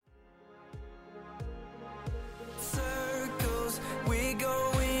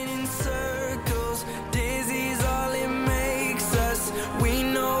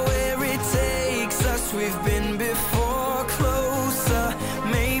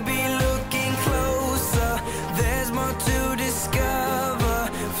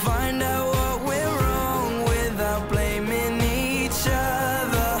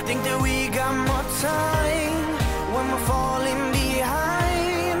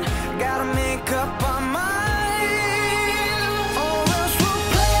make up our mind, or else we'll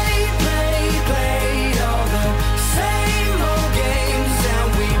play all the same old games, and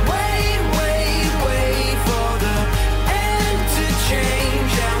we wait for the end to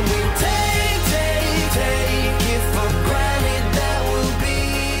change, and we take it for granted that we'll be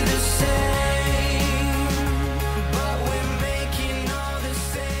the same, but we're making all the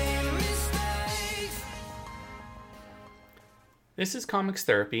same mistakes. This is Comics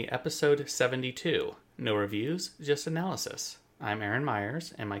Therapy, episode 72. No reviews, just analysis. I'm Aaron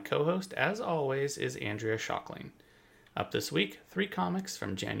Myers, and my co-host, as always, is Andrea Schockling. Up this week, 3 comics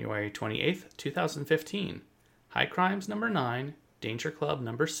from January 28th, 2015. High Crimes number 9, Danger Club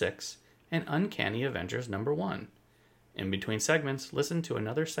number 6, and Uncanny Avengers number 1. In between segments, listen to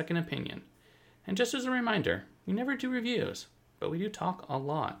another second opinion. And just as a reminder, we never do reviews, but we do talk a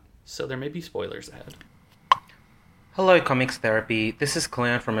lot, so there may be spoilers ahead. Hello, Comics Therapy. This is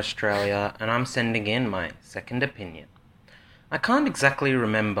Cleon from Australia, and I'm sending in my second opinion. I can't exactly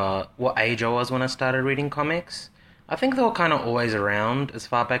remember what age I was when I started reading comics. I think they were kind of always around as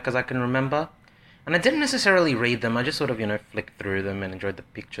far back as I can remember. And I didn't necessarily read them, I just sort of, flicked through them and enjoyed the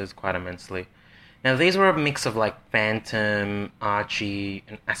pictures quite immensely. Now, these were a mix of Phantom, Archie,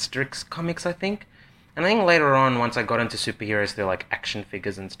 and Asterix comics, I think. And I think later on, once I got into superheroes, they're action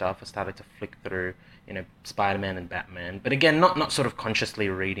figures and stuff, I started to flick through Spider-Man and Batman. But again, not sort of consciously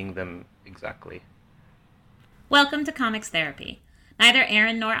reading them exactly. Welcome to Comics Therapy. Neither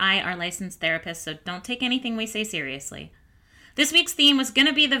Aaron nor I are licensed therapists, so don't take anything we say seriously. This week's theme was going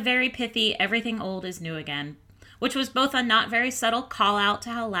to be the very pithy Everything Old is New Again, which was both a not very subtle call-out to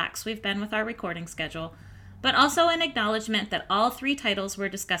how lax we've been with our recording schedule, but also an acknowledgement that all 3 titles we're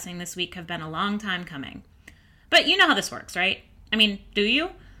discussing this week have been a long time coming. But you know how this works, right? I mean, do you?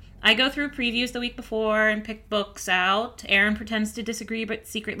 I go through previews the week before and pick books out. Aaron pretends to disagree but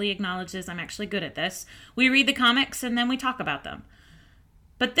secretly acknowledges I'm actually good at this. We read the comics and then we talk about them.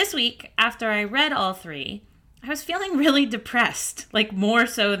 But this week, after I read all 3, I was feeling really depressed, more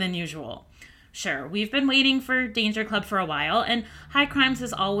so than usual. Sure, we've been waiting for Danger Club for a while, and High Crimes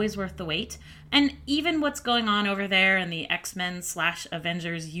is always worth the wait. And even what's going on over there in the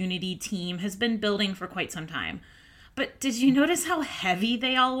X-Men/Avengers Unity team has been building for quite some time. But did you notice how heavy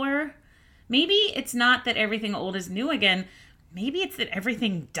they all were? Maybe it's not that everything old is new again. Maybe it's that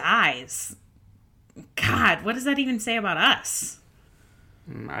everything dies. God, what does that even say about us?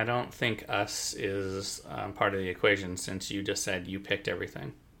 I don't think us is part of the equation, since you just said you picked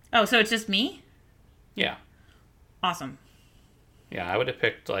everything. Oh, so it's just me? Yeah. Awesome. Yeah, I would have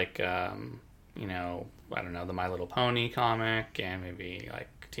picked, I don't know, the My Little Pony comic, and maybe,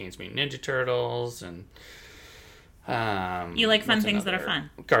 Teenage Mutant Ninja Turtles, and... you like fun things that are fun.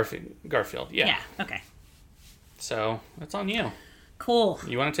 Garfield, yeah. Yeah, okay. So, it's on you. Cool.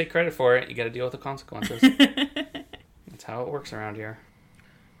 You want to take credit for it, you got to deal with the consequences. That's how it works around here.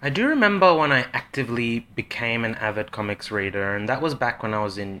 I do remember when I actively became an avid comics reader, and that was back when I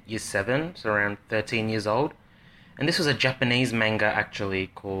was in year 7, so around 13 years old. And this was a Japanese manga, actually,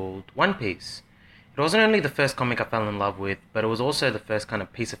 called One Piece. It wasn't only the first comic I fell in love with, but it was also the first kind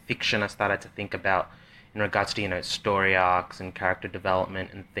of piece of fiction I started to think about in regards to, story arcs and character development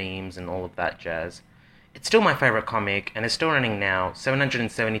and themes and all of that jazz. It's still my favorite comic, and it's still running now,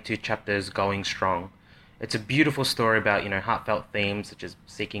 772 chapters going strong. It's a beautiful story about, heartfelt themes such as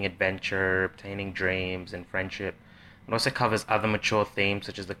seeking adventure, obtaining dreams, and friendship. It also covers other mature themes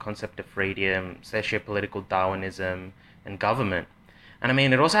such as the concept of freedom, socio-political Darwinism, and government. And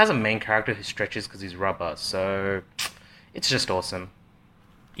it also has a main character who stretches because he's rubber, so it's just awesome.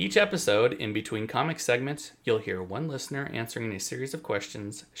 Each episode, in between comic segments, you'll hear one listener answering a series of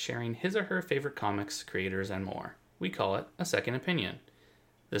questions, sharing his or her favorite comics, creators, and more. We call it a second opinion.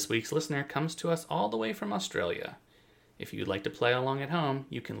 This week's listener comes to us all the way from Australia. If you'd like to play along at home,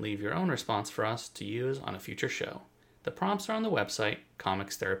 you can leave your own response for us to use on a future show. The prompts are on the website,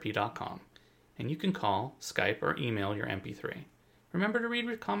 comicstherapy.com, and you can call, Skype, or email your MP3. Remember to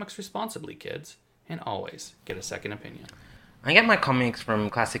read comics responsibly, kids, and always get a second opinion. I get my comics from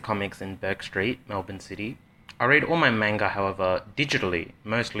Classic Comics in Burke Street, Melbourne City. I read all my manga, however, digitally,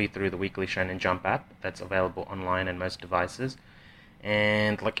 mostly through the Weekly Shonen Jump app that's available online on most devices.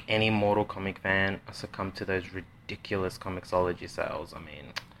 And like any mortal comic fan, I succumb to those ridiculous Comixology sales.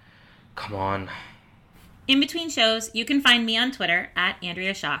 Come on. In between shows, you can find me on Twitter at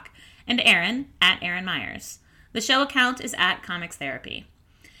Andrea Schock and Aaron at Aaron Myers. The show account is at Comics Therapy.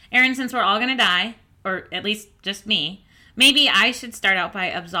 Aaron, since we're all going to die, or at least just me, maybe I should start out by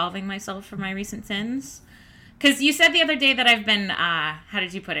absolving myself for my recent sins. Because you said the other day that I've been, how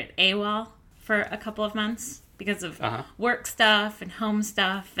did you put it, AWOL for a couple of months. because of Uh-huh. work stuff and home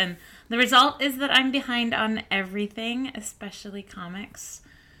stuff. And the result is that I'm behind on everything, especially comics.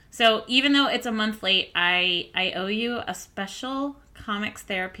 So even though it's a month late, I owe you a special comics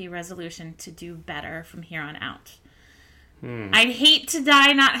therapy resolution to do better from here on out. I'd hate to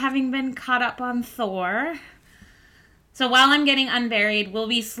die not having been caught up on Thor. So while I'm getting unburied, we'll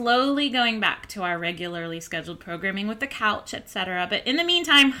be slowly going back to our regularly scheduled programming with the couch, etc. But in the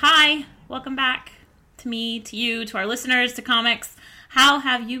meantime, hi, welcome back to me, to you, to our listeners, to comics. How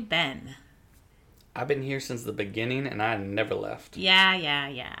have you been? I've been here since the beginning, and I never left. Yeah.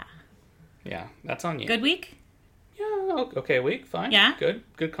 Yeah, that's on you. Good week? Yeah, okay week, fine. Yeah?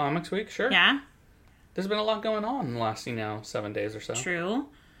 Good comics week, sure. Yeah, There's been a lot going on in the last, 7 days or so. true.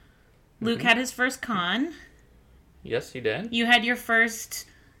 Luke had his first con. Yes, he did. You had your first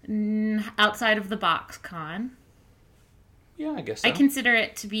outside of the box con. Yeah, I guess so. I consider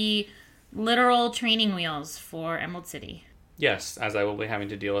it to be literal training wheels for Emerald City. Yes, as I will be having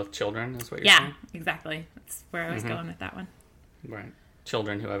to deal with children, is what you're Yeah, saying? exactly. That's where I was going with that one. Right.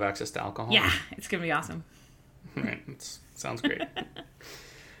 Children who have access to alcohol. Yeah, it's going to be awesome. Right. Sounds great.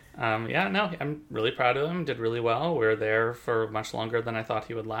 I'm really proud of him. Did really well. We were there for much longer than I thought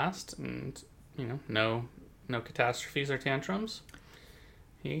he would last. And, no catastrophes or tantrums.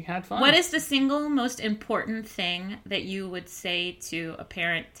 He had fun. What is the single most important thing that you would say to a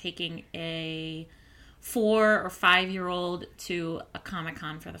parent taking a 4 or 5-year-old to a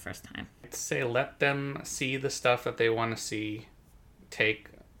Comic-Con for the first time? I'd say let them see the stuff that they want to see. Take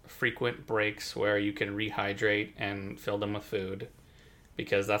frequent breaks where you can rehydrate and fill them with food.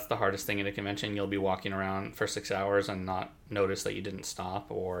 Because that's the hardest thing at a convention. You'll be walking around for 6 hours and not notice that you didn't stop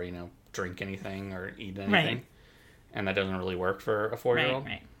or, drink anything or eat anything. Right. And that doesn't really work for a 4-year-old.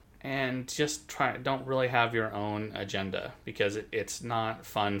 Right. And just don't really have your own agenda, because it's not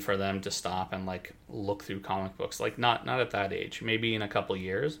fun for them to stop and look through comic books. Not at that age. Maybe in a couple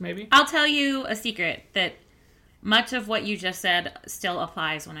years, maybe. I'll tell you a secret that much of what you just said still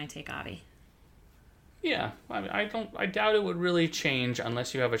applies when I take Avi. Yeah, I doubt it would really change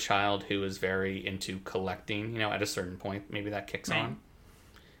unless you have a child who is very into collecting. At a certain point, maybe that kicks Right.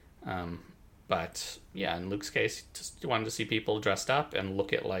 on. But yeah, in Luke's case, just wanted to see people dressed up and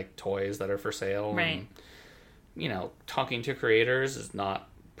look at toys that are for sale. Right. And, talking to creators is not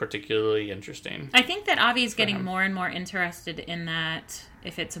particularly interesting. I think that Avi is getting him. more and more interested in that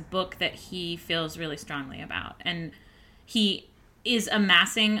if it's a book that he feels really strongly about. And he is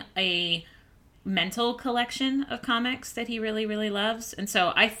amassing a mental collection of comics that he really, really loves. And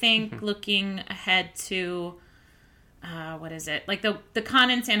so I think looking ahead to, what is it? The con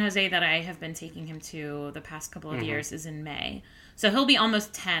in San Jose that I have been taking him to the past couple of years is in May. So he'll be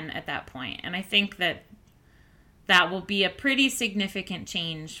almost 10 at that point. And I think that will be a pretty significant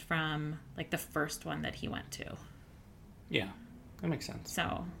change from the first one that he went to. Yeah, that makes sense.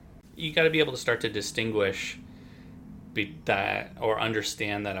 So You got to be able to start to distinguish that or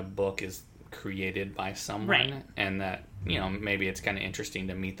understand that a book is created by someone, Right. and that maybe it's kind of interesting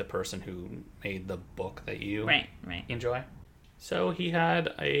to meet the person who made the book that you right. enjoy. So he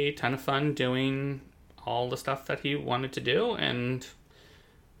had a ton of fun doing all the stuff that he wanted to do, and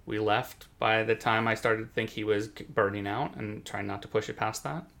we left by the time I started to think he was burning out and trying not to push it past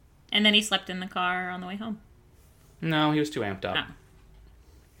that. And then he slept in the car on the way home. No, he was too amped up. Oh.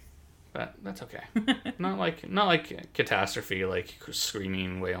 But that's okay. not like catastrophe, like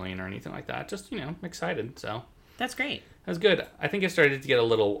screaming, wailing, or anything like that. Just, excited. So That's great. that was good. I think it started to get a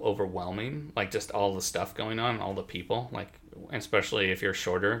little overwhelming, just all the stuff going on, all the people, especially if you're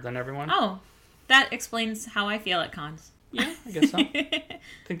shorter than everyone. Oh, that explains how I feel at cons. Yeah, I guess so. I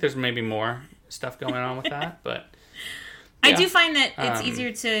think there's maybe more stuff going on with that, but I yeah. do find that it's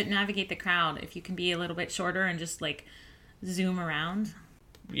easier to navigate the crowd if you can be a little bit shorter and just zoom around.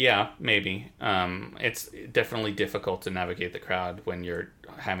 Yeah, maybe. It's definitely difficult to navigate the crowd when you're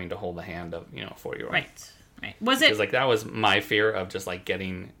having to hold the hand of, a 4-year-old. Right. Was it? Because that was my fear of just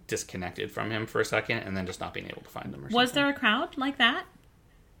getting disconnected from him for a second and then just not being able to find them. Was there a crowd like that?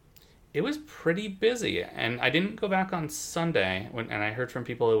 It was pretty busy, and I didn't go back on Sunday, and I heard from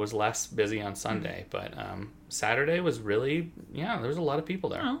people it was less busy on Sunday, but Saturday was really, there was a lot of people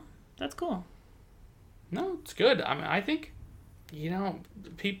there. Oh, that's cool. No, it's good. I think,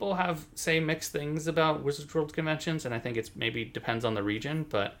 people say mixed things about Wizards World conventions, and I think it's maybe depends on the region,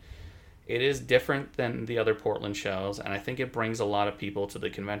 but it is different than the other Portland shows, and I think it brings a lot of people to the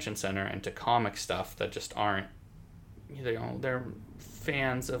convention center and to comic stuff that just aren't, they're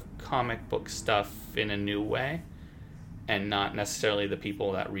fans of comic book stuff in a new way, and not necessarily the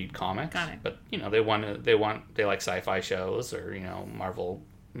people that read comics. Got it. But they like sci-fi shows or Marvel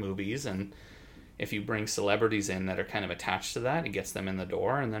movies, and if you bring celebrities in that are kind of attached to that, it gets them in the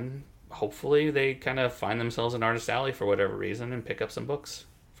door, and then hopefully they kind of find themselves in Artist Alley for whatever reason and pick up some books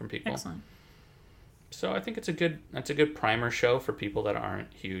from people. Excellent. So I think it's a good primer show for people that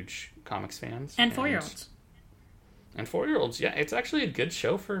aren't huge comics fans. And 4-year-olds. And 4-year-olds, yeah, it's actually a good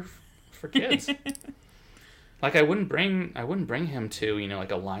show for kids. Like I wouldn't bring him to,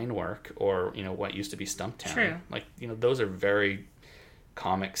 like a line work or, what used to be Stumptown. True. Like, those are very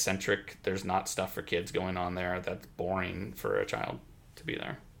comic centric. There's not stuff for kids going on there that's boring for a child to be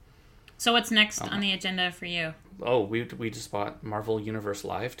there. So what's next on the agenda for you? Oh, we just bought Marvel Universe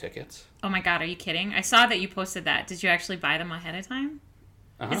Live tickets. Oh my God, are you kidding? I saw that you posted that. Did you actually buy them ahead of time?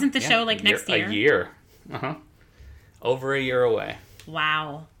 Uh-huh. Isn't the show like next year? A year. Uh-huh. Over a year away.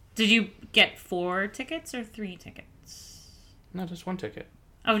 Wow. Did you get 4 tickets or 3 tickets? No, just 1 ticket.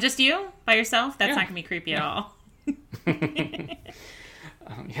 Oh, just you? By yourself? That's Yeah. not going to be creepy at all.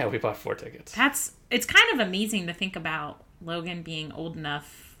 Yeah, we bought 4 tickets. It's kind of amazing to think about Logan being old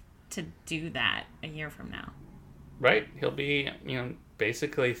enough to do that a year from now. Right? He'll be,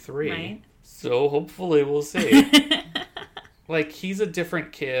 basically 3. Right. So hopefully we'll see. Like, he's a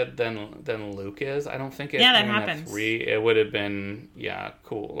different kid than Luke is. I don't think that even happens. At 3, it would have been,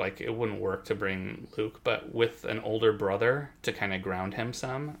 cool. Like, it wouldn't work to bring Luke, but with an older brother to kind of ground him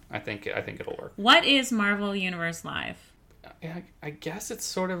some, I think it'll work. What is Marvel Universe Live? I guess it's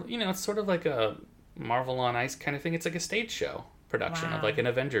sort of, it's sort of like a Marvel on Ice kind of thing. It's like a stage show production of Wow. like an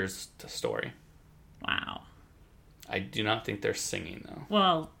Avengers story. Wow. I do not think they're singing, though.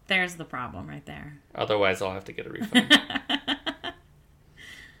 Well, there's the problem right there. Otherwise, I'll have to get a refund.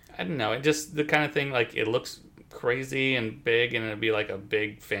 I don't know. It just, the kind of thing, like, it looks crazy and big, and it'd be like a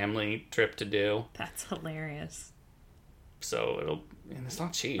big family trip to do. That's hilarious. So and it's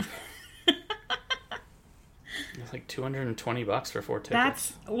not cheap. It's like $220 for 4 tickets.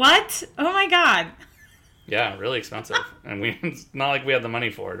 That's what? Oh my God. Yeah, really expensive. And it's not like we had the money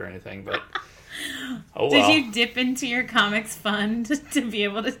for it or anything, but oh well. Did you dip into your comics fund to be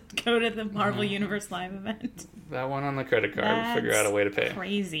able to go to the Marvel Universe Live event? That one on the credit card. We'll figure out a way to pay.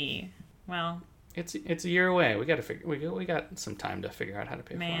 Crazy. Well, It's a year away. We got to figure. We got some time to figure out how to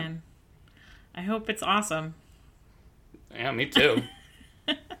pay for it. man, I hope it's awesome. Yeah, me too.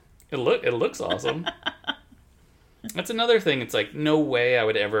 It looks awesome. That's another thing. It's like no way I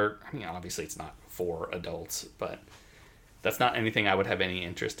would ever. I mean, obviously it's not for adults, but that's not anything I would have any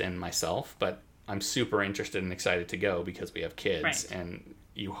interest in myself. But I'm super interested and excited to go because we have kids, Right. and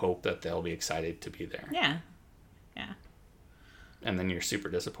you hope that they'll be excited to be there. Yeah. Yeah. And then you're super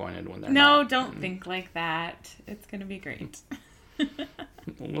disappointed when they're No, not. don't think like that. It's going to be great.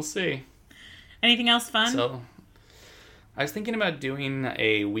 We'll see. Anything else fun? So, I was thinking about doing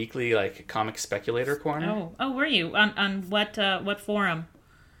a weekly like comic speculator corner Oh, were you on what forum?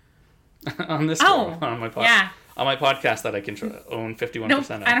 on this Oh, on my yeah. on my podcast that I own 51% Nope,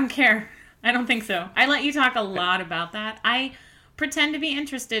 of. I don't care. I don't think so. I let you talk a lot about that. I pretend to be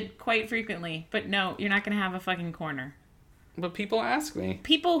interested quite frequently, but no, you're not going to have a fucking corner. But people ask me.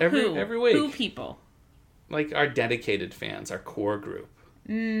 People every week. Who people? Like our dedicated fans, our core group.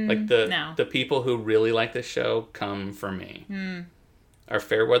 Mm, Like no. the people who really like this show come for me. Our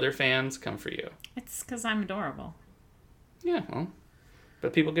Fairweather fans come for you. It's because I'm adorable. Yeah, well,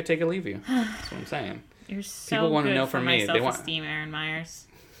 but people could take or leave you. That's what I'm saying. You're so People wanna good know for from my me. They want- self-esteem, Aaron Myers.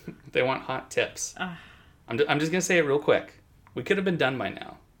 They want hot tips. Ugh. I'm just gonna say it real quick. We could have been done by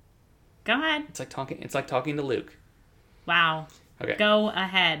now. Go ahead. It's like talking to Luke. Wow. Okay. Go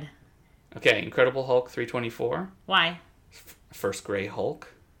ahead. Okay, Incredible Hulk 324. Why? First Gray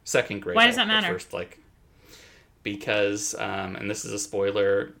Hulk. Second Gray Why Hulk. does that but matter? First, because, and this is a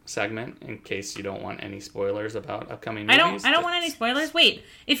spoiler segment in case you don't want any spoilers about upcoming movies. I don't want any spoilers. Wait,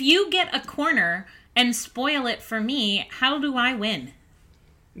 if you get a corner and spoil it for me, how do I win?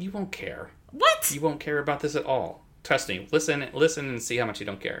 You won't care. What? You won't care about this at all. Trust me. Listen and see how much you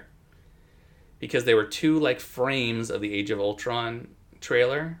don't care. Because there were 2 frames of the Age of Ultron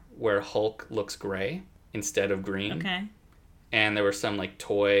trailer where Hulk looks gray instead of green. Okay. And there was some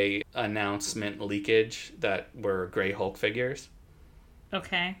toy announcement leakage that were gray Hulk figures.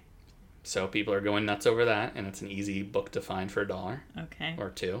 Okay. So people are going nuts over that, and it's an easy book to find for $1 Okay. or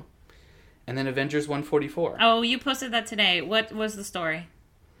 $2. And then Avengers 144. Oh, you posted that today. What was the story?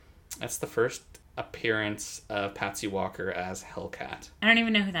 That's the first appearance of Patsy Walker as Hellcat. I don't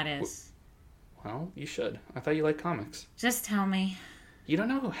even know who that is. Well, you should. I thought you liked comics. Just tell me. You don't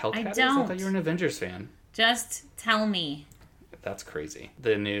know who Hellcat is? I don't. thought you were an Avengers fan. Just tell me. That's crazy.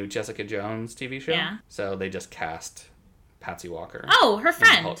 The new Jessica Jones TV show? Yeah. So they just cast Patsy Walker. Oh, her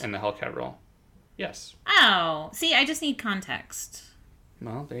friend. In the Hellcat role. Yes. Oh, see, I just need context.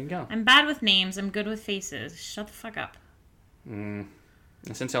 Well, there you go. I'm bad with names. I'm good with faces. Shut the fuck up. And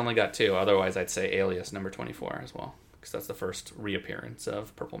since I only got 2, otherwise I'd say Alias number 24 as well, because that's the first reappearance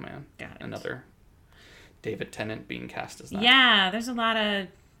of Purple Man. Got it. Another David Tennant being cast as that. Yeah, there's a lot of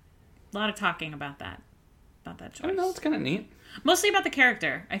talking about that choice. I don't know. It's kind of neat. Mostly about the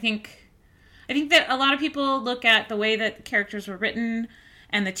character. I think that a lot of people look at the way that the characters were written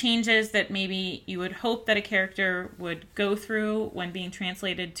and the changes that maybe you would hope that a character would go through when being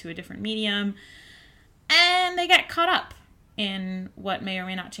translated to a different medium, and they get caught up in what may or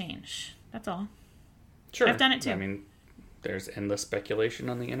may not change. That's all. Sure. I've done it too. I mean, there's endless speculation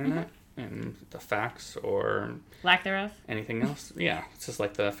on the internet and the facts or Lack thereof. anything else. Yeah, it's just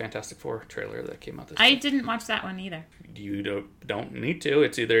like the Fantastic Four trailer that came out this I week. didn't watch that one either. You don't need to.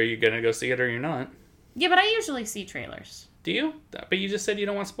 It's either you're going to go see it or you're not. Yeah, but I usually see trailers. Do you? But you just said you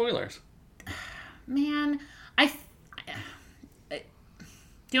don't want spoilers. Man, do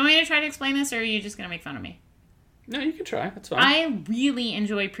you want me to try to explain this, or are you just going to make fun of me? No, you can try. That's fine. I really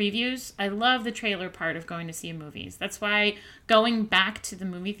enjoy previews. I love the trailer part of going to see movies. That's why going back to the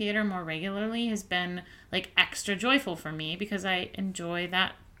movie theater more regularly has been like extra joyful for me, because I enjoy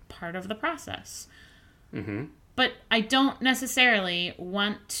that part of the process. Mm-hmm. But I don't necessarily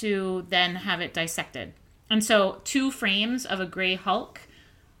want to then have it dissected. And so 2 frames of a gray Hulk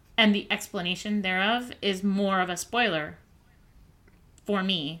and the explanation thereof is more of a spoiler for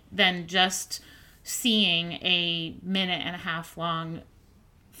me than just seeing a 1.5-minute long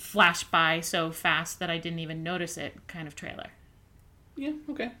flash by so fast that I didn't even notice it kind of trailer. Yeah,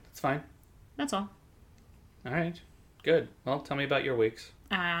 okay. That's fine. That's all. All right. Good. Well, tell me about your weeks.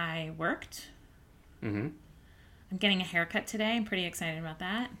 I worked. Mm-hmm. I'm getting a haircut today. I'm pretty excited about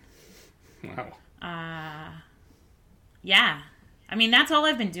that. Wow. Yeah. I mean, that's all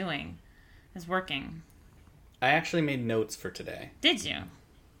I've been doing is working. I actually made notes for today. Did you?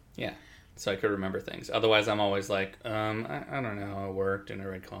 Yeah. So I could remember things. Otherwise, I'm always like, I don't know. I worked and I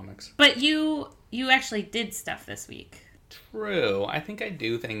read comics. But you actually did stuff this week. True. I think I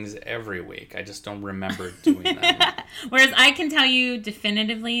do things every week. I just don't remember doing them. Whereas I can tell you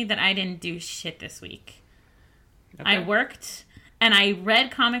definitively that I didn't do shit this week. Okay. I worked and I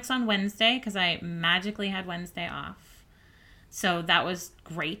read comics on Wednesday because I magically had Wednesday off. So that was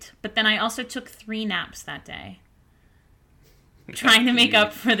great. But then I also took 3 naps that day, trying to make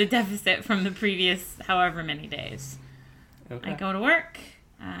up for the deficit from the previous however many days. Okay. I go to work.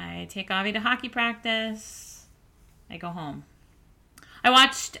 I take Avi to hockey practice. I go home. I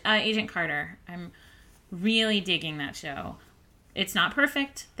watched Agent Carter. I'm really digging that show. It's not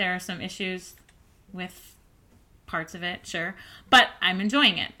perfect. There are some issues with parts of it, sure. But I'm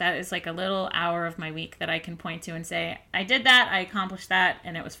enjoying it. That is like a little hour of my week that I can point to and say, I did that, I accomplished that,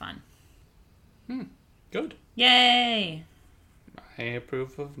 and it was fun. Good. Yay! I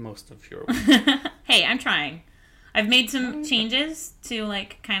approve of most of your week. Hey, I'm trying. I've made some changes to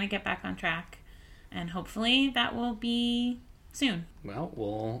like kind of get back on track. And hopefully that will be soon. Well,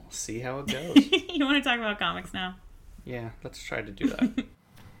 we'll see how it goes. You want to talk about comics now? Yeah, let's try to do that.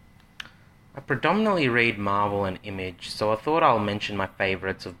 I predominantly read Marvel and Image, so I thought I'll mention my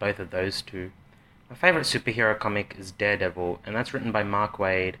favorites of both of those two. My favorite superhero comic is Daredevil, and that's written by Mark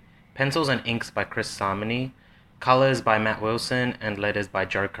Waid, pencils and inks by Chris Samani, colors by Matt Wilson, and letters by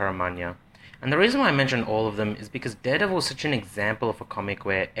Joe Caramagna. And the reason why I mention all of them is because Daredevil is such an example of a comic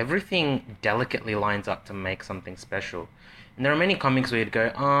where everything delicately lines up to make something special. And there are many comics where you'd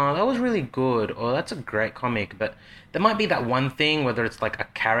go, oh, that was really good, or that's a great comic, but there might be that one thing, whether it's like a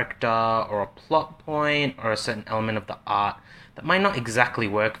character, or a plot point, or a certain element of the art, that might not exactly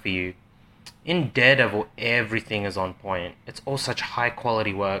work for you. In Daredevil, everything is on point. It's all such high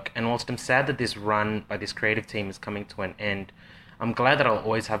quality work, and whilst I'm sad that this run by this creative team is coming to an end, I'm glad that I'll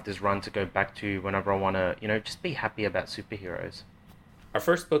always have this run to go back to whenever I want to, just be happy about superheroes. Our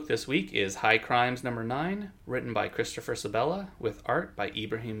first book this week is High Crimes number 9, written by Christopher Sabella, with art by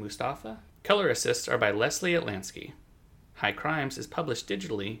Ibrahim Mustafa. Color assists are by Leslie Atlansky. High Crimes is published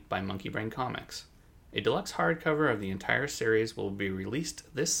digitally by Monkey Brain Comics. A deluxe hardcover of the entire series will be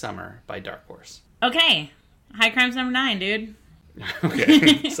released this summer by Dark Horse. Okay. High Crimes number 9, dude.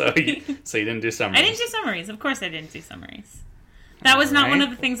 Okay, so you didn't do summaries. I didn't do summaries. Of course I didn't do summaries. That was not one of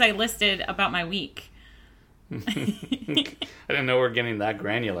the things I listed about my week. I didn't know we're getting that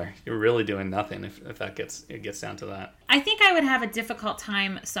granular. You're really doing nothing if it gets down to that. I think I would have a difficult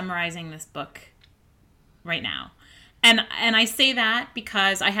time summarizing this book right now. And I say that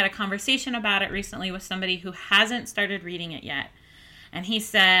because I had a conversation about it recently with somebody who hasn't started reading it yet. And he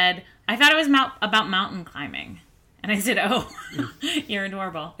said, I thought it was about mountain climbing. And I said, oh, you're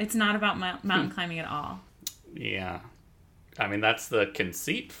adorable. It's not about mountain climbing at all. Yeah. I mean, that's the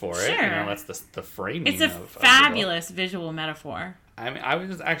conceit for it. Sure. You know, that's the framing. It's a of the book. fabulous visual metaphor. I mean, I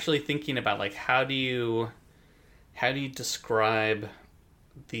was actually thinking about like how do you describe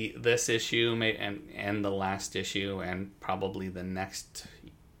this issue and the last issue and probably the next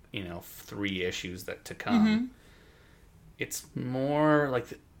 3 issues that to come. Mm-hmm. It's more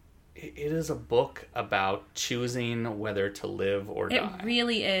like it is a book about choosing whether to live or die. It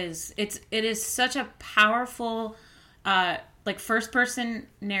really is. It is such a powerful like first person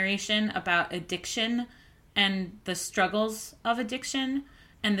narration about addiction and the struggles of addiction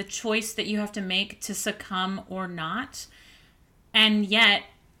and the choice that you have to make to succumb or not. And yet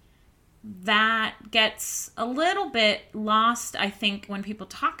that gets a little bit lost, I think, when people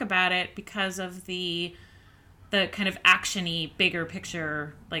talk about it because of the kind of action-y, bigger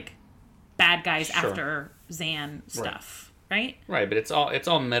picture, like bad guys Sure. after Zan stuff, right? Right, but it's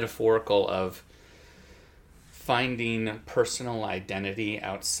all metaphorical of finding personal identity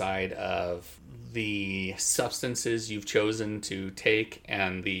outside of the substances you've chosen to take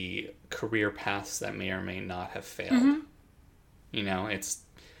and the career paths that may or may not have failed. Mm-hmm. You know, it's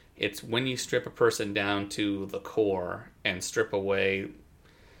when you strip a person down to the core and strip away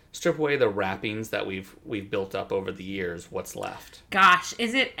the wrappings that we've built up over the years, what's left. Gosh,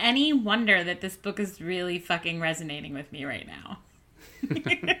 is it any wonder that this book is really fucking resonating with me right now?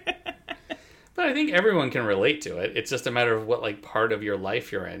 But I think everyone can relate to it. It's just a matter of what like part of your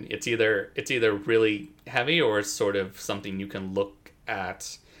life you're in. It's either really heavy or it's sort of something you can look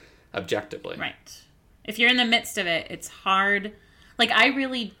at objectively. Right. If you're in the midst of it, it's hard. Like, I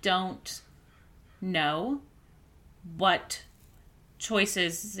really don't know what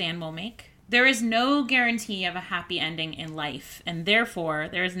choices Zan will make. There is no guarantee of a happy ending in life, and therefore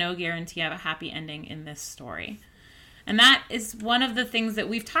there is no guarantee of a happy ending in this story. And that is one of the things that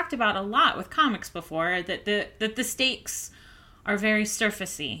we've talked about a lot with comics before, that the stakes are very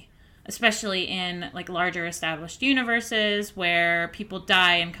surfacey, especially in like larger established universes where people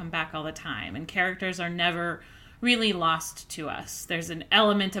die and come back all the time and characters are never really lost to us. There's an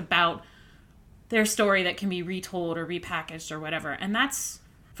element about their story that can be retold or repackaged or whatever. And that's,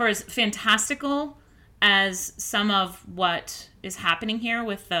 for as fantastical as some of what is happening here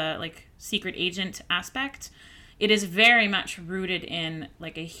with the like secret agent aspect, it is very much rooted in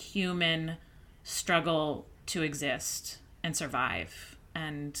like a human struggle to exist and survive.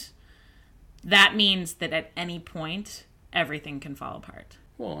 And that means that at any point, everything can fall apart.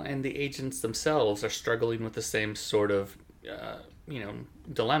 Well, and the agents themselves are struggling with the same sort of,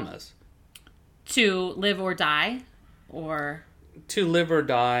 dilemmas. To live or die, or... To live or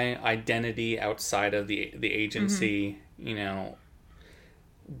die, identity outside of the agency,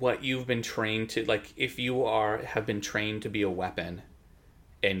 what you've been trained to, like, if you have been trained to be a weapon,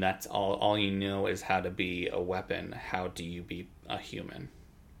 and that's all you know is how to be a weapon, how do you be a human?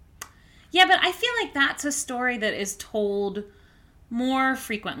 Yeah, but I feel like that's a story that is told more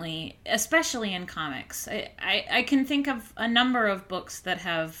frequently, especially in comics. I can think of a number of books that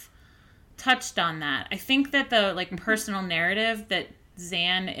have touched on that. I think that the like personal narrative that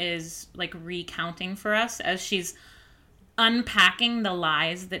Zan is like recounting for us as she's unpacking the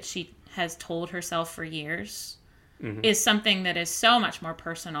lies that she has told herself for years is something that is so much more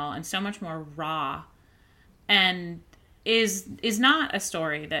personal and so much more raw, and is not a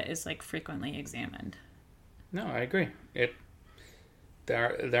story that is like frequently examined. No, I agree.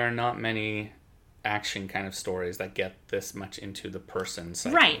 There are not many action kind of stories that get this much into the person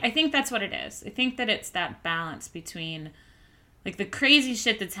psyche. Right. I think that's what it is. I think that it's that balance between like the crazy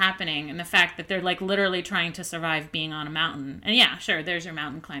shit that's happening and the fact that they're like literally trying to survive being on a mountain. And yeah, sure, there's your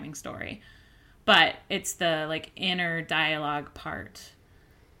mountain climbing story. But it's the like inner dialogue part.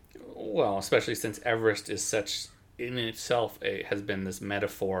 Well, especially since Everest is such in itself has been this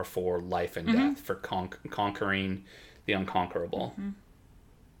metaphor for life and death, for conquering the unconquerable.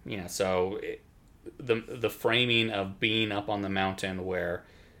 So the framing of being up on the mountain where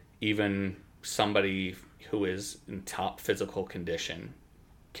even somebody who is in top physical condition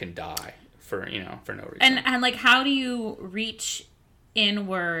can die for no reason. And like, how do you reach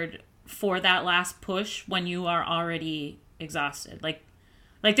inward for that last push when you are already exhausted? Like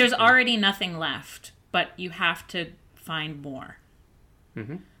there's already nothing left, but you have to find more.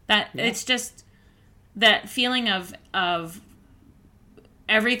 It's just that feeling of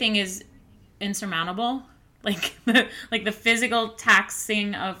everything is insurmountable, like the physical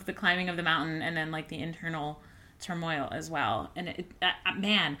taxing of the climbing of the mountain, and then like the internal turmoil as well. And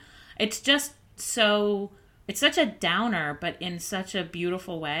it's just so, it's such a downer, but in such a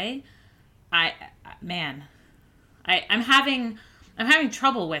beautiful way. I'm having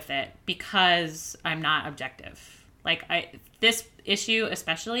trouble with it because I'm not objective. Like, this issue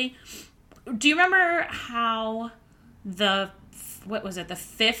especially. Do you remember how the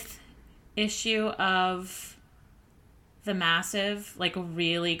 5th issue of The Massive, like,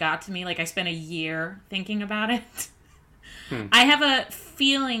 really got to me? Like, I spent a year thinking about it. I have a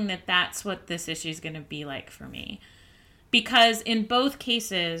feeling that that's what this issue is going to be like for me. Because in both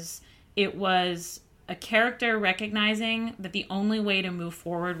cases, it was a character recognizing that the only way to move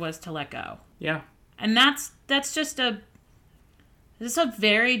forward was to let go. Yeah. And that's just a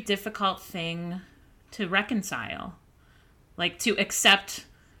very difficult thing to reconcile. Like, to accept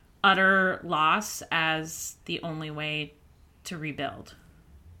utter loss as the only way to rebuild.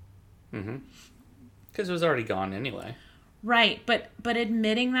 Mm-hmm. Because it was already gone anyway. Right, but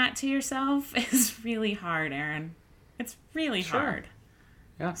admitting that to yourself is really hard, Aaron. It's really hard.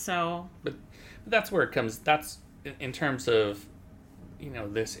 Yeah. So, But that's where it comes. That's in terms of,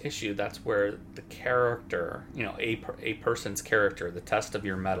 this issue. That's where the character, a person's character, the test of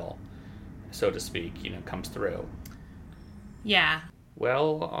your mettle, so to speak, comes through. yeah.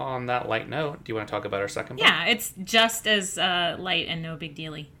 Well, on that light note, do you want to talk about our second book? Yeah, it's just as light and no big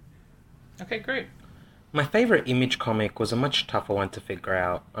dealy. Okay, great. My favorite Image comic was a much tougher one to figure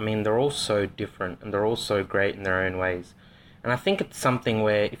out. I mean, they're all so different, and they're all so great in their own ways. And I think it's something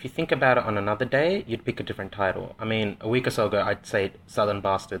where, if you think about it on another day, you'd pick a different title. I mean, a week or so ago, I'd say Southern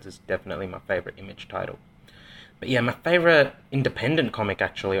Bastards is definitely my favorite Image title. But yeah, my favorite independent comic,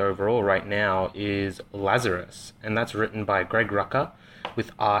 actually, overall right now, is Lazarus. And that's written by Greg Rucka,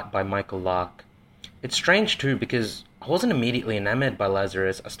 with art by Michael Lark. It's strange, too, because I wasn't immediately enamored by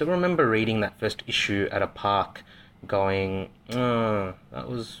Lazarus. I still remember reading that first issue at a park, going, that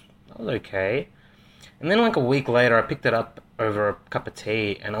was okay. And then like a week later, I picked it up over a cup of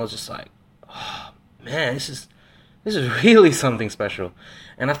tea, and I was just like, oh, man, this is really something special.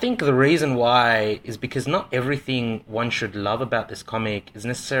 And I think the reason why is because not everything one should love about this comic is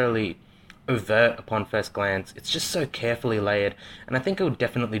necessarily overt upon first glance. It's just so carefully layered, and I think it would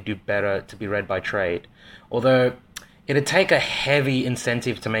definitely do better to be read by trade. Although it'd take a heavy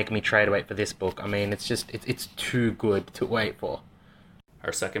incentive to make me trade wait for this book. I mean, it's too good to wait for.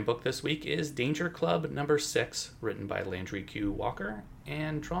 Our second book this week is Danger Club number 6, written by Landry Q. Walker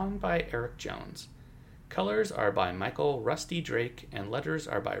and drawn by Eric Jones. Colors are by Michael Rusty Drake, and letters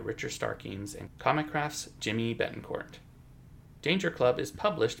are by Richard Starkings and Comic Craft's Jimmy Betancourt. Danger Club is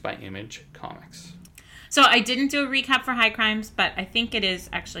published by Image Comics. So I didn't do a recap for High Crimes, but I think it is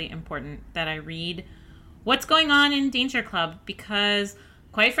actually important that I read what's going on in Danger Club, because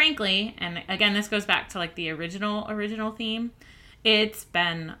quite frankly, and again, this goes back to like the original theme, it's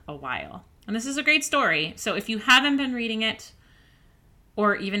been a while. And this is a great story. So if you haven't been reading it,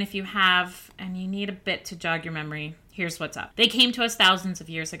 or even if you have and you need a bit to jog your memory, here's what's up. They came to us thousands of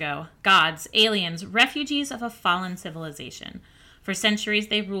years ago. Gods, aliens, refugees of a fallen civilization. For centuries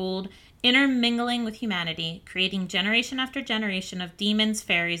they ruled, intermingling with humanity, creating generation after generation of demons,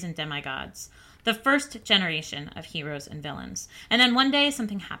 fairies, and demigods. The first generation of heroes and villains. And then one day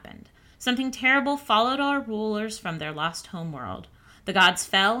something happened. Something terrible followed our rulers from their lost home world. The gods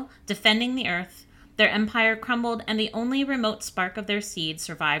fell, defending the earth. Their empire crumbled, and the only remote spark of their seed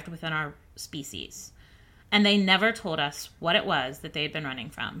survived within our species. And they never told us what it was that they had been running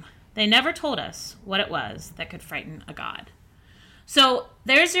from. They never told us what it was that could frighten a god. So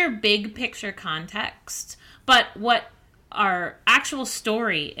there's your big picture context. But what our actual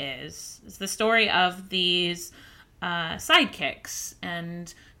story is the story of these sidekicks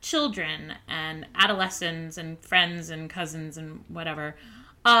and children and adolescents and friends and cousins and whatever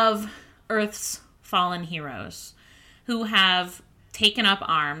of Earth's fallen heroes who have taken up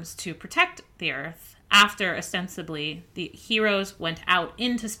arms to protect the Earth after ostensibly the heroes went out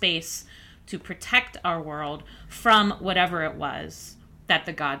into space to protect our world from whatever it was that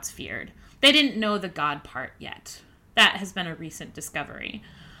the gods feared. They didn't know the god part yet. That has been a recent discovery.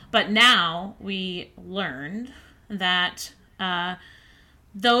 But now we learned that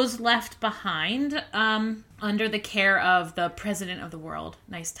those left behind under the care of the president of the world,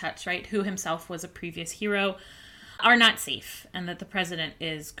 nice touch, right, who himself was a previous hero, are not safe, and that the president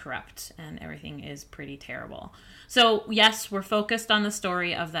is corrupt and everything is pretty terrible. So yes, we're focused on the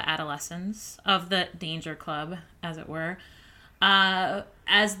story of the adolescents of the Danger Club, as it were,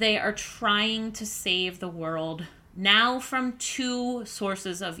 as they are trying to save the world now from two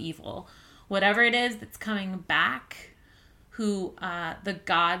sources of evil. Whatever it is that's coming back, who the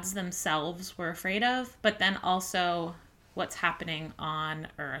gods themselves were afraid of, but then also what's happening on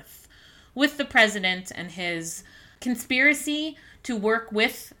Earth with the president and his conspiracy to work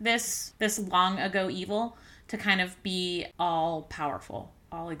with this long ago evil to kind of be all powerful,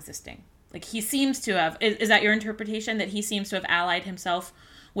 all existing. like he seems to have, is that your interpretation, that he seems to have allied himself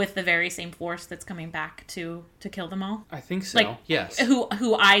with the very same force that's coming back to kill them all? I think so. Like, yes. Who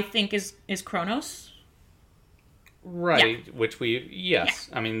I think is Kronos. Right. Yeah. Which yes.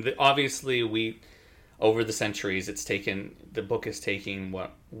 I mean, obviously over the centuries, the book is taking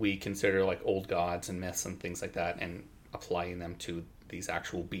what we consider like old gods and myths and things like that and applying them to these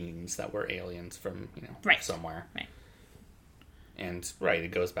actual beings that were aliens from, Right. somewhere. Right. And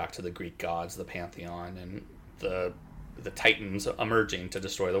it goes back to the Greek gods, the pantheon, and the Titans emerging to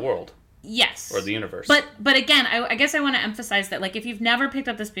destroy the world Yes. or the universe. But again, I guess I want to emphasize that, like, if you've never picked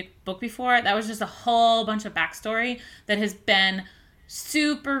up this book before, that was just a whole bunch of backstory that has been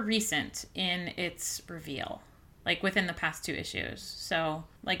super recent in its reveal, like within the past 2 issues. So,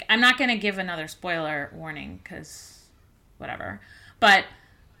 like, I'm not going to give another spoiler warning because whatever. But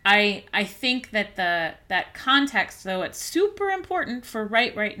I think that that context, though it's super important for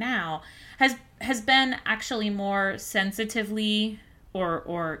right now, has been actually more sensitively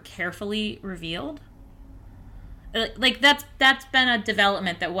or carefully revealed. Like that's been a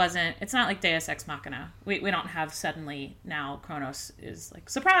development that wasn't. It's not like Deus Ex Machina. We don't have suddenly now Kronos is like,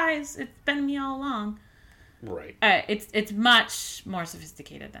 surprise, it's been me all along. Right. It's much more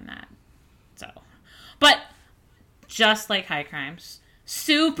sophisticated than that. So, but just like High Crimes,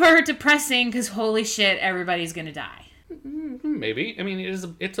 super depressing because holy shit, everybody's gonna die. Maybe. I mean,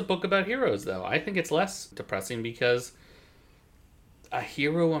 it's a book about heroes, though. I think it's less depressing because a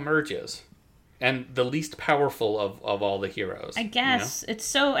hero emerges, and the least powerful of all the heroes. I guess it's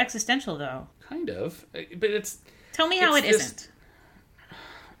so existential, though. Kind of, but it's. Tell me how it isn't.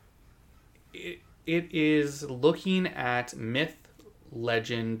 It is looking at myth,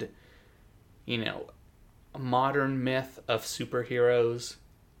 legend, modern myth of superheroes,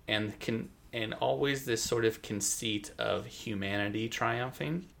 and always this sort of conceit of humanity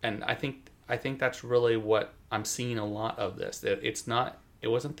triumphing. And I think that's really what I'm seeing a lot of this. That it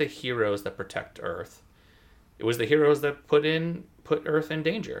wasn't the heroes that protect Earth. It was the heroes that put Earth in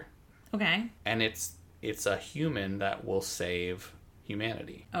danger. Okay. And it's a human that will save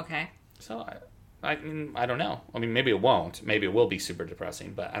humanity. Okay. So I mean, I don't know. I mean, maybe it won't. Maybe it will be super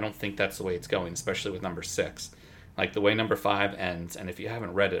depressing, but I don't think that's the way it's going, especially with number 6. Like the way number 5 ends, and if you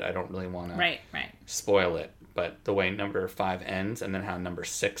haven't read it, I don't really want to right. spoil it. But the way number 5 ends, and then how number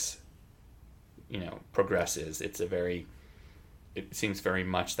 6, progresses, it seems very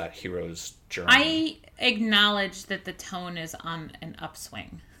much that hero's journey. I acknowledge that the tone is on an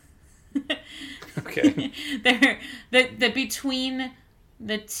upswing. Okay. the between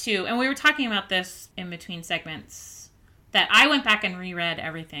the two, and we were talking about this in between segments, that I went back and reread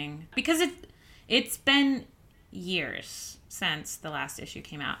everything because it's been years since the last issue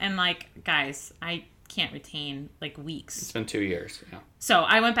came out, and like, guys, I can't retain like weeks. It's been 2 years. Yeah. So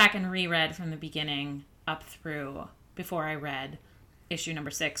I went back and reread from the beginning up through before I read issue number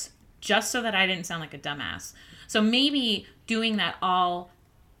 6, just so that I didn't sound like a dumbass. So maybe doing that all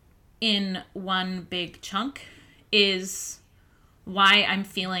in one big chunk is why I'm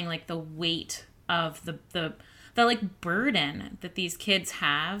feeling like the weight of the like burden that these kids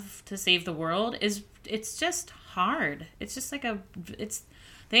have to save the world it's just hard. It's just like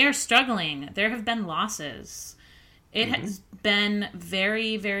they are struggling. There have been losses. It has been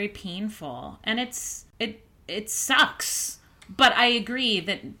very, very painful, and it sucks. But I agree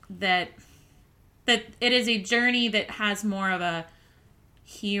that it is a journey that has more of a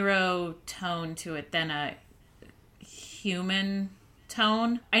hero tone to it than a human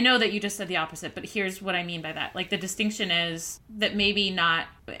tone. I know that you just said the opposite, but here's what I mean by that. Like, the distinction is that maybe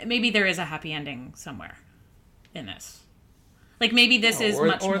there is a happy ending somewhere in this. Like, maybe this is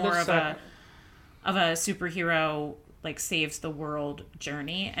much more of a superhero, like, saves the world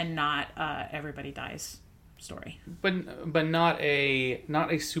journey, and not everybody dies story. But not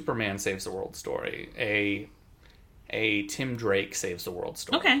a Superman saves the world story. A Tim Drake saves the world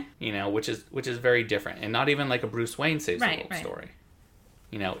story. Okay. Which is very different, and not even like a Bruce Wayne saves the world story.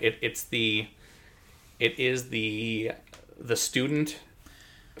 It is the student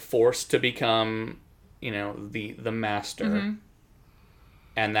forced to become, the master,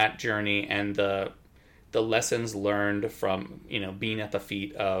 and that journey and the lessons learned from, being at the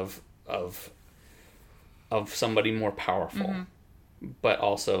feet of somebody more powerful, but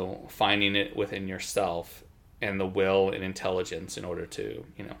also finding it within yourself and the will and intelligence in order to,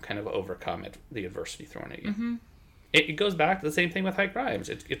 kind of overcome the adversity thrown at you. It goes back to the same thing with High Crimes.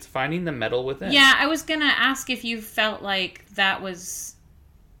 It's finding the metal within. Yeah, I was going to ask if you felt like that was,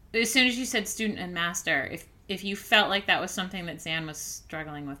 as soon as you said student and master, if you felt like that was something that Zan was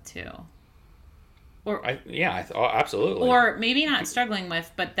struggling with too. Or absolutely. or maybe not struggling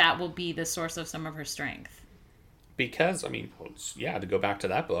with, but that will be the source of some of her strength. Because, to go back to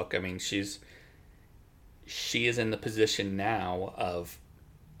that book, she is in the position now of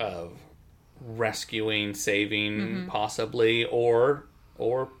rescuing, saving, possibly, or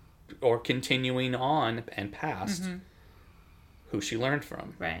continuing on and past who she learned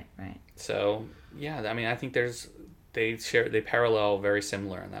from. Right. So, yeah, I think they parallel very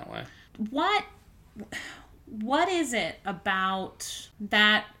similar in that way. What is it about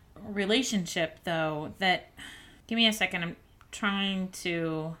that relationship, though, that... Give me a second. I'm trying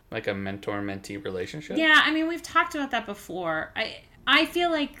to... Like a mentor-mentee relationship? Yeah, we've talked about that before. I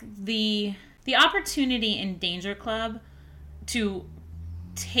feel like the opportunity in Danger Club to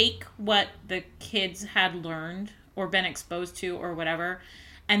take what the kids had learned or been exposed to or whatever,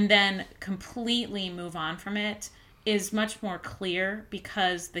 and then completely move on from it is much more clear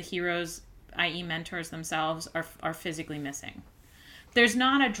because the heroes, i.e. mentors themselves, are physically missing. There's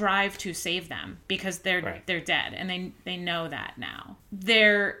not a drive to save them because they're dead, and they know that now.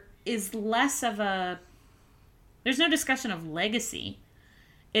 There is less of there's no discussion of legacy.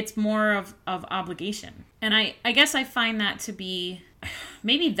 It's more of obligation. And I guess I find that to be,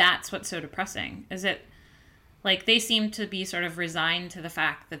 maybe that's what's so depressing, is it like they seem to be sort of resigned to the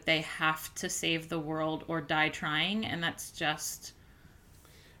fact that they have to save the world or die trying, and that's just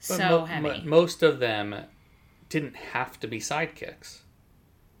heavy. Most of them didn't have to be sidekicks.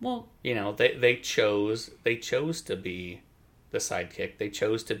 Well, they chose to be the sidekick. They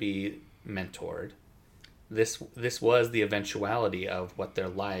chose to be mentored. This was the eventuality of what their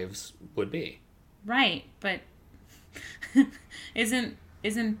lives would be. Right, but isn't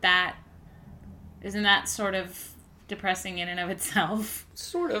that sort of depressing in and of itself?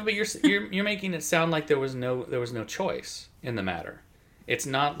 Sort of, but you're making it sound like there was no choice in the matter. It's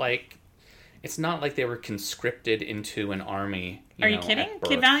not like they were conscripted into an army. Are you kidding?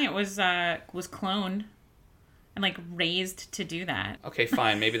 Kid Valiant was cloned and like raised to do that. Okay,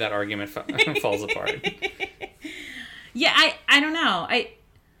 fine. Maybe that argument falls apart. Yeah, I don't know.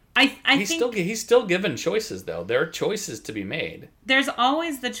 I think he's still given choices though. There are choices to be made. There's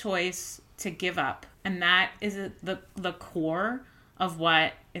always the choice to give up, and that is the core of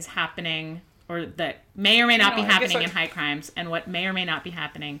what is happening, or that may or may not be happening in High Crimes, and what may or may not be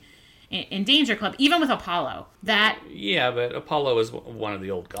happening in Danger Club, even with Apollo. Yeah, but Apollo is one of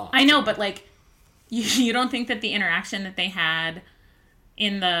the old gods. I know, but like, you don't think that the interaction that they had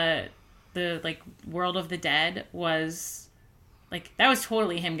in the like world of the dead was like, that was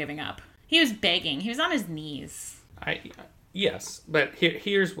totally him giving up. He was begging. He was on his knees. Yes, but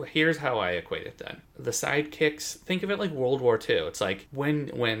here's how I equate it then. The sidekicks, think of it like World War II. It's like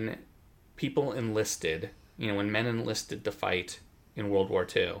when people enlisted, when men enlisted to fight in World War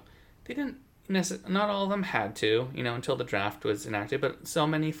II, they didn't not all of them had to, until the draft was enacted, but so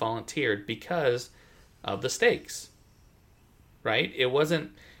many volunteered because of the stakes. Right? It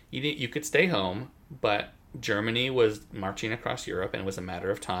wasn't, you could stay home, but Germany was marching across Europe, and it was a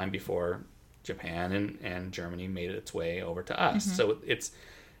matter of time before Japan and Germany made its way over to us. Mm-hmm. So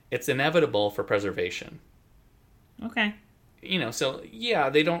it's inevitable for preservation. Okay. So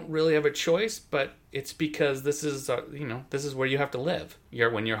yeah, they don't really have a choice, but it's because this is this is where you have to live.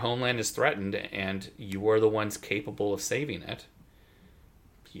 When your homeland is threatened and you are the ones capable of saving it,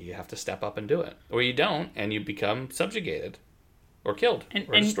 you have to step up and do it, or you don't, and you become subjugated, or killed,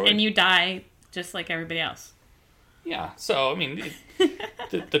 or destroyed, and you die just like everybody else. Yeah, so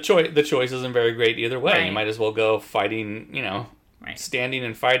the choice isn't very great either way. Right. You might as well go fighting, right, standing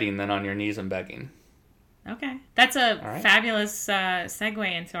and fighting than on your knees and begging. Okay, that's a fabulous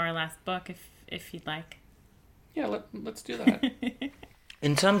segue into our last book, if you'd like. Yeah, let's do that.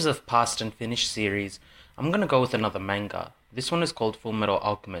 In terms of past and finished series, I'm gonna go with another manga. This one is called Fullmetal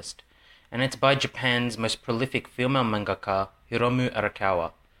Alchemist, and it's by Japan's most prolific female mangaka, Hiromu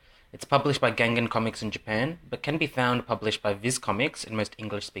Arakawa. It's published by Gangan Comics in Japan, but can be found published by Viz Comics in most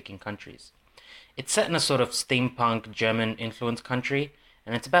English-speaking countries. It's set in a sort of steampunk German-influenced country,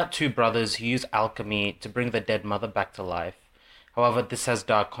 and it's about two brothers who use alchemy to bring their dead mother back to life. However, this has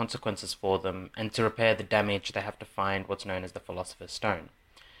dark consequences for them, and to repair the damage they have to find what's known as the Philosopher's Stone.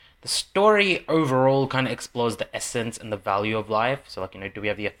 The story overall kind of explores the essence and the value of life, so do we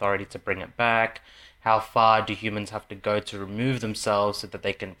have the authority to bring it back? How far do humans have to go to remove themselves so that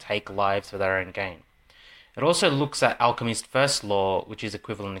they can take lives for their own gain? It also looks at alchemy's first law, which is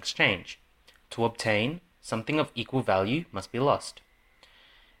equivalent exchange. To obtain, something of equal value must be lost.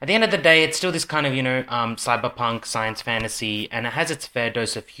 At the end of the day, it's still this kind of, cyberpunk, science fantasy, and it has its fair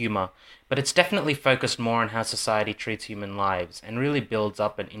dose of humor, but it's definitely focused more on how society treats human lives, and really builds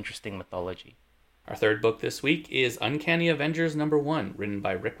up an interesting mythology. Our third book this week is Uncanny Avengers #1, written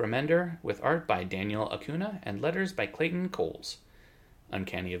by Rick Remender, with art by Daniel Acuna and letters by Clayton Coles.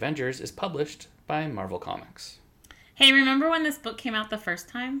 Uncanny Avengers is published by Marvel Comics. Hey, remember when this book came out the first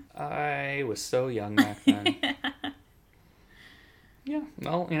time? I was so young back then. Yeah,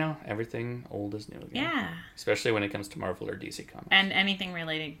 well, everything old is new again. Yeah. Especially when it comes to Marvel or DC Comics. And anything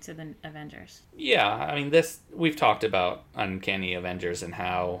relating to the Avengers. Yeah, I mean, we've talked about Uncanny Avengers and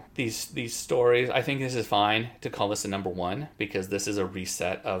how these stories, I think this is fine to call this a #1 because this is a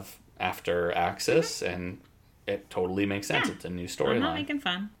reset of after Axis, and it totally makes sense. Yeah. It's a new I'm storyline. not making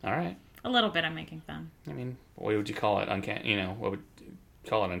fun. All right. A little bit I'm making fun. I mean, what would you call it? What would you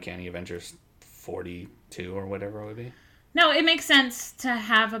call it? Uncanny Avengers 42 or whatever it would be? No, it makes sense to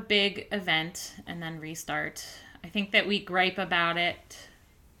have a big event and then restart. I think that we gripe about it.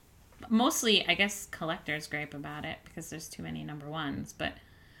 Mostly, I guess, collectors gripe about it because there's too many #1s. But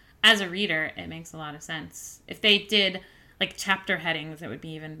as a reader, it makes a lot of sense. If they did, like, chapter headings, it would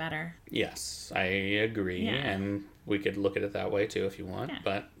be even better. Yes, I agree. Yeah. And we could look at it that way, too, if you want. Yeah.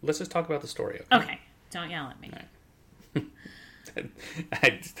 But let's just talk about the story. Okay, don't yell at me.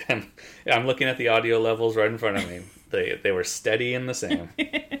 I'm looking at the audio levels right in front of me. They were steady and the same.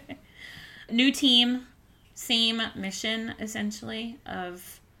 New team, same mission, essentially,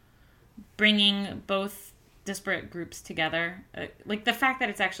 of bringing both disparate groups together. Like, the fact that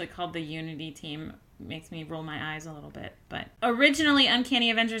it's actually called the Unity Team makes me roll my eyes a little bit. But originally,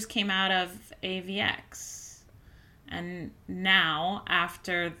 Uncanny Avengers came out of AVX. And now,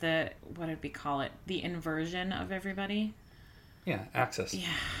 after what did we call it? The inversion of everybody? Yeah, Axis. Yeah.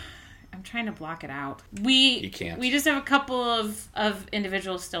 I'm trying to block it out. You can't. We just have a couple of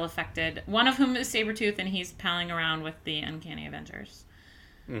individuals still affected. One of whom is Sabretooth, and he's palling around with the Uncanny Avengers.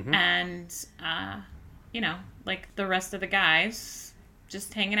 Mm-hmm. And, like the rest of the guys,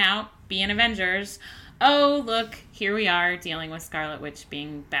 just hanging out, being Avengers. Oh, look, here we are dealing with Scarlet Witch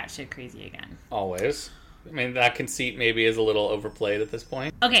being batshit crazy again. Always. I mean, that conceit maybe is a little overplayed at this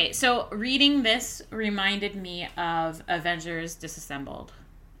point. Okay, so reading this reminded me of Avengers Disassembled.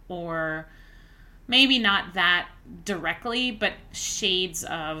 Or maybe not that directly, but shades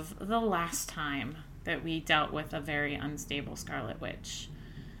of the last time that we dealt with a very unstable Scarlet Witch.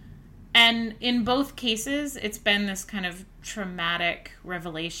 And in both cases, it's been this kind of traumatic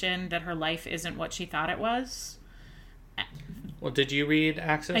revelation that her life isn't what she thought it was. Well, did you read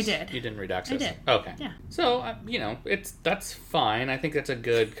Axis? I did. You didn't read Axis? I did. Okay. Yeah. So, that's fine. I think that's a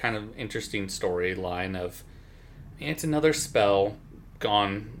good kind of interesting storyline of it's another spell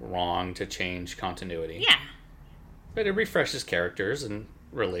gone wrong to change continuity. Yeah. But it refreshes characters and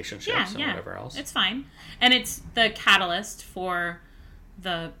relationships and whatever else. It's fine. And it's the catalyst for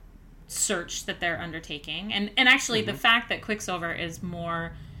the search that they're undertaking. And actually the fact that Quicksilver is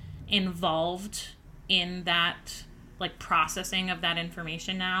more involved in that, like, processing of that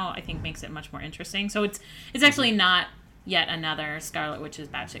information now, I think makes it much more interesting. So it's actually not yet another Scarlet Witch's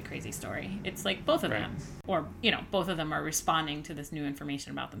batshit crazy story. It's like both of them. Or, both of them are responding to this new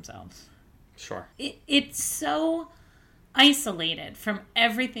information about themselves. Sure. It's so isolated from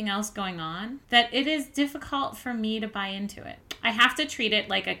everything else going on that it is difficult for me to buy into it. I have to treat it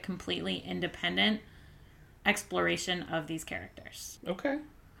like a completely independent exploration of these characters. Okay.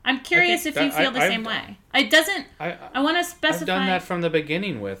 I'm curious if you feel the same way. It doesn't... I want to specify... I've done that from the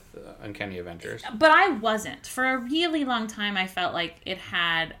beginning with Uncanny Avengers. But I wasn't. For a really long time, I felt like it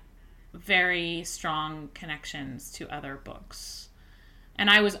had very strong connections to other books.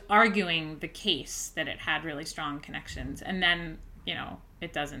 And I was arguing the case that it had really strong connections. And then,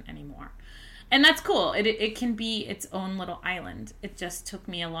 it doesn't anymore. And that's cool. It can be its own little island. It just took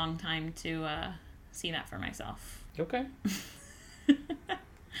me a long time to see that for myself. Okay.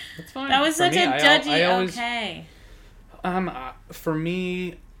 That's fine. That was For such me, a I judgy always, okay. For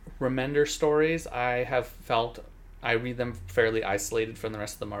me, Remender stories, I have felt I read them fairly isolated from the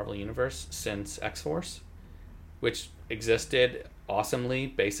rest of the Marvel Universe since X-Force, which existed awesomely,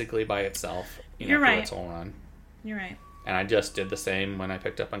 basically by itself, You're through right. its own run. You're right. And I just did the same when I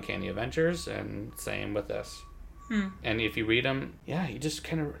picked up Uncanny Avengers, and same with this. And if you read them, you just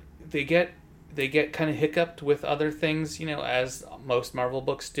kind of they get kind of hiccuped with other things, as most Marvel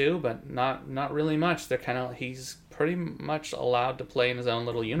books do, but not really much. He's pretty much allowed to play in his own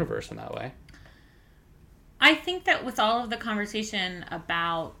little universe in that way. I think that with all of the conversation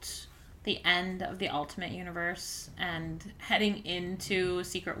about the end of the Ultimate Universe and heading into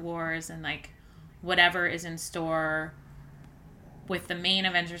Secret Wars and, like, whatever is in store with the main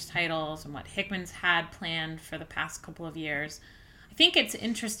Avengers titles and what Hickman's had planned for the past couple of years, I think it's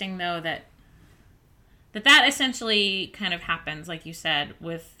interesting, though, that that essentially kind of happens, like you said,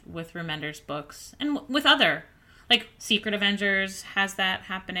 with Remender's books and with other, like Secret Avengers has that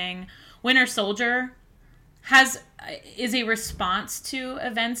happening. Winter Soldier is a response to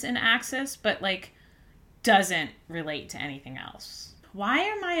events in Axis, but like doesn't relate to anything else. Why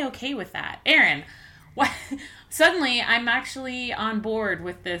am I okay with that, Aaron? What? Suddenly, I'm actually on board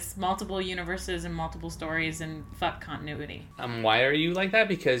with this multiple universes and multiple stories and fuck continuity. Why are you like that?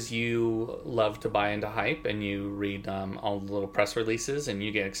 Because you love to buy into hype and you read all the little press releases and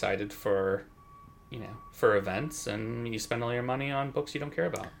you get excited for events and you spend all your money on books you don't care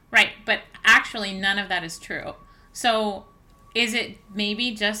about. Right, but actually none of that is true. So is it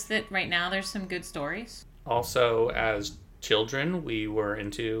maybe just that right now there's some good stories? Also, as children, we were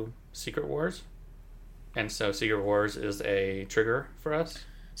into Secret Wars. And so Secret Wars is a trigger for us.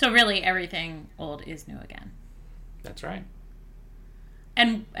 So really everything old is new again. That's right.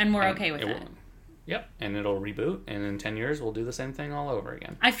 And we're okay with it. Yep, and it'll reboot, and in 10 years we'll do the same thing all over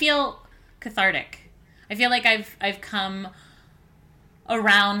again. I feel cathartic. I feel like I've come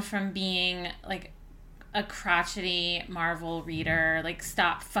around from being like a crotchety Marvel reader, like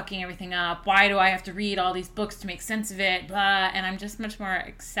stop fucking everything up. Why do I have to read all these books to make sense of it? Blah. And I'm just much more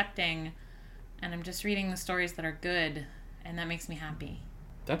accepting. And I'm just reading the stories that are good, and that makes me happy.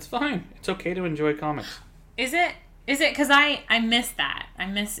 That's fine. It's okay to enjoy comics. Is it? Because I miss that. I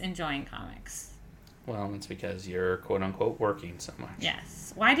miss enjoying comics. Well, it's because you're quote-unquote working so much.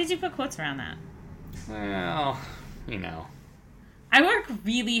 Yes. Why did you put quotes around that? Well, you know. I work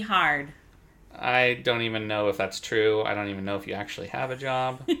really hard. I don't even know if that's true. I don't even know if you actually have a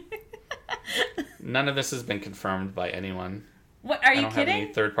job. None of this has been confirmed by anyone. What, are you kidding? I don't have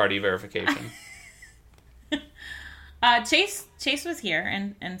any third-party verification. Chase was here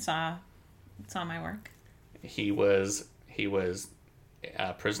and saw my work. He was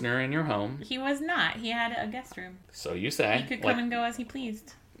a prisoner in your home. He was not. He had a guest room. So you say. He could come and go as he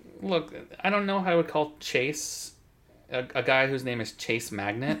pleased. Look, I don't know how I would call Chase a guy whose name is Chase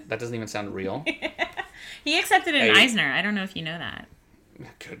Magnet. That doesn't even sound real. He accepted an Eisner. I don't know if you know that.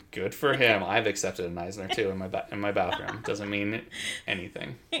 Good for him. I've accepted an Eisner too in my bathroom. Doesn't mean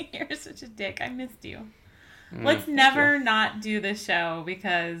anything. You're such a dick. I missed you. Let's never not do this show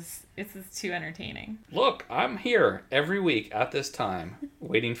because it's too entertaining. Look, I'm here every week at this time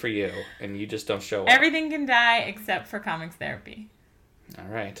waiting for you, and you just don't show up. Everything can die except for comics therapy. All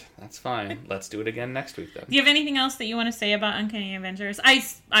right, that's fine. Let's do it again next week then. Do you have anything else that you want to say about Uncanny Avengers?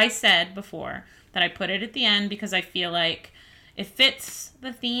 I said before that I put it at the end because I feel like it fits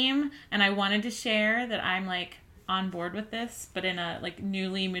the theme, and I wanted to share that I'm like on board with this, but in a like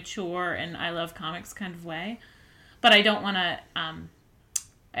newly mature and I love comics kind of way. But I don't want to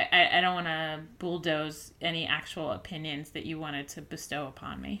I don't want to bulldoze any actual opinions that you wanted to bestow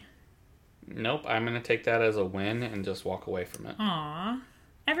upon me. Nope, I'm going to take that as a win and just walk away from it. Aw,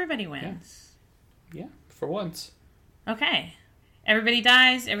 everybody wins. Yeah, for once. Okay. Everybody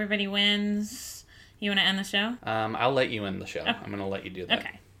dies, everybody wins. You want to end the show? I'll let you end the show. Okay. I'm going to let you do that.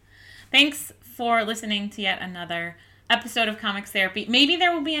 Okay. Thanks for listening to yet another episode of Comics Therapy. Maybe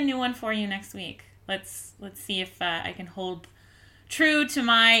there will be a new one for you next week. Let's see if I can hold true to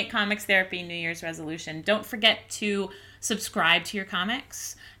my Comics Therapy New Year's resolution. Don't forget to subscribe to your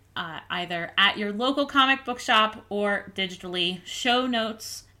comics, either at your local comic book shop or digitally. Show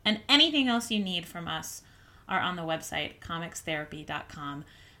notes and anything else you need from us are on the website, comicstherapy.com.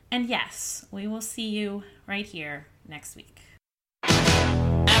 And yes, we will see you right here next week.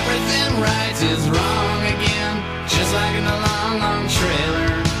 Everything right is wrong again, just like in the long, long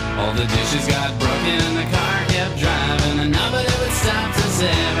trailer. All the dishes got broken, the car kept driving, and nobody would stop to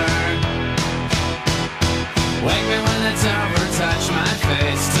save her. Wake me when it's over, touch my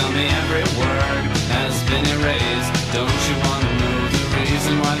face, tell me every word has been erased. Don't you want to know the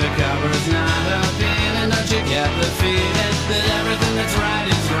reason why the cover's not appealing? Don't you get the feeling that everything that's right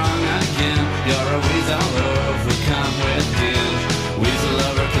is wrong again? You're a weasel overcome with guilt. Weasel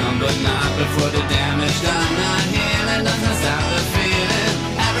overcome, but not before the damage done. Not healing doesn't stop the feeling.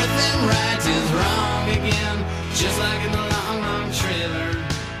 Everything right is wrong again, just like in the long, long trailer.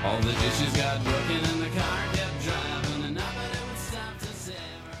 All the dishes got broken and the car kept driving, and nobody would stop to save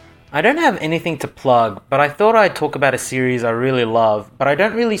her. I don't have anything to plug, but I thought I'd talk about a series I really love, but I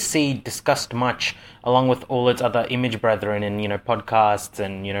don't really see discussed much along with all its other image brethren in, podcasts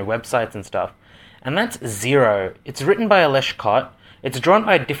and, websites and stuff. And that's Zero. It's written by Alesh Kott. It's drawn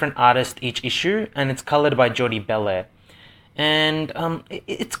by a different artist each issue, and it's colored by Jordi Belair. And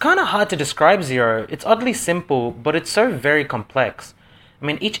it's kind of hard to describe Zero. It's oddly simple, but it's so very complex. I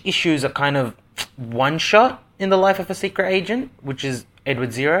mean, each issue is a kind of one-shot in the life of a secret agent, which is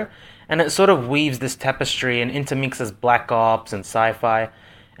Edward Zero, and it sort of weaves this tapestry and intermixes Black Ops and sci-fi.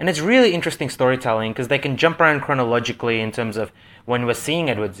 And it's really interesting storytelling because they can jump around chronologically in terms of when we're seeing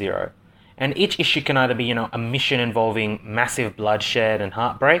Edward Zero. And each issue can either be, a mission involving massive bloodshed and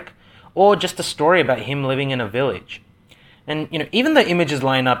heartbreak, or just a story about him living in a village. And, even though Image's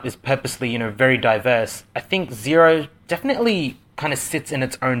lineup is purposely, very diverse, I think Zero definitely kind of sits in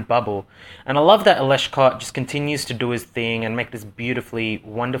its own bubble. And I love that Aleshkot just continues to do his thing and make this beautifully,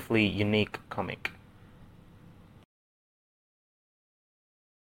 wonderfully unique comic.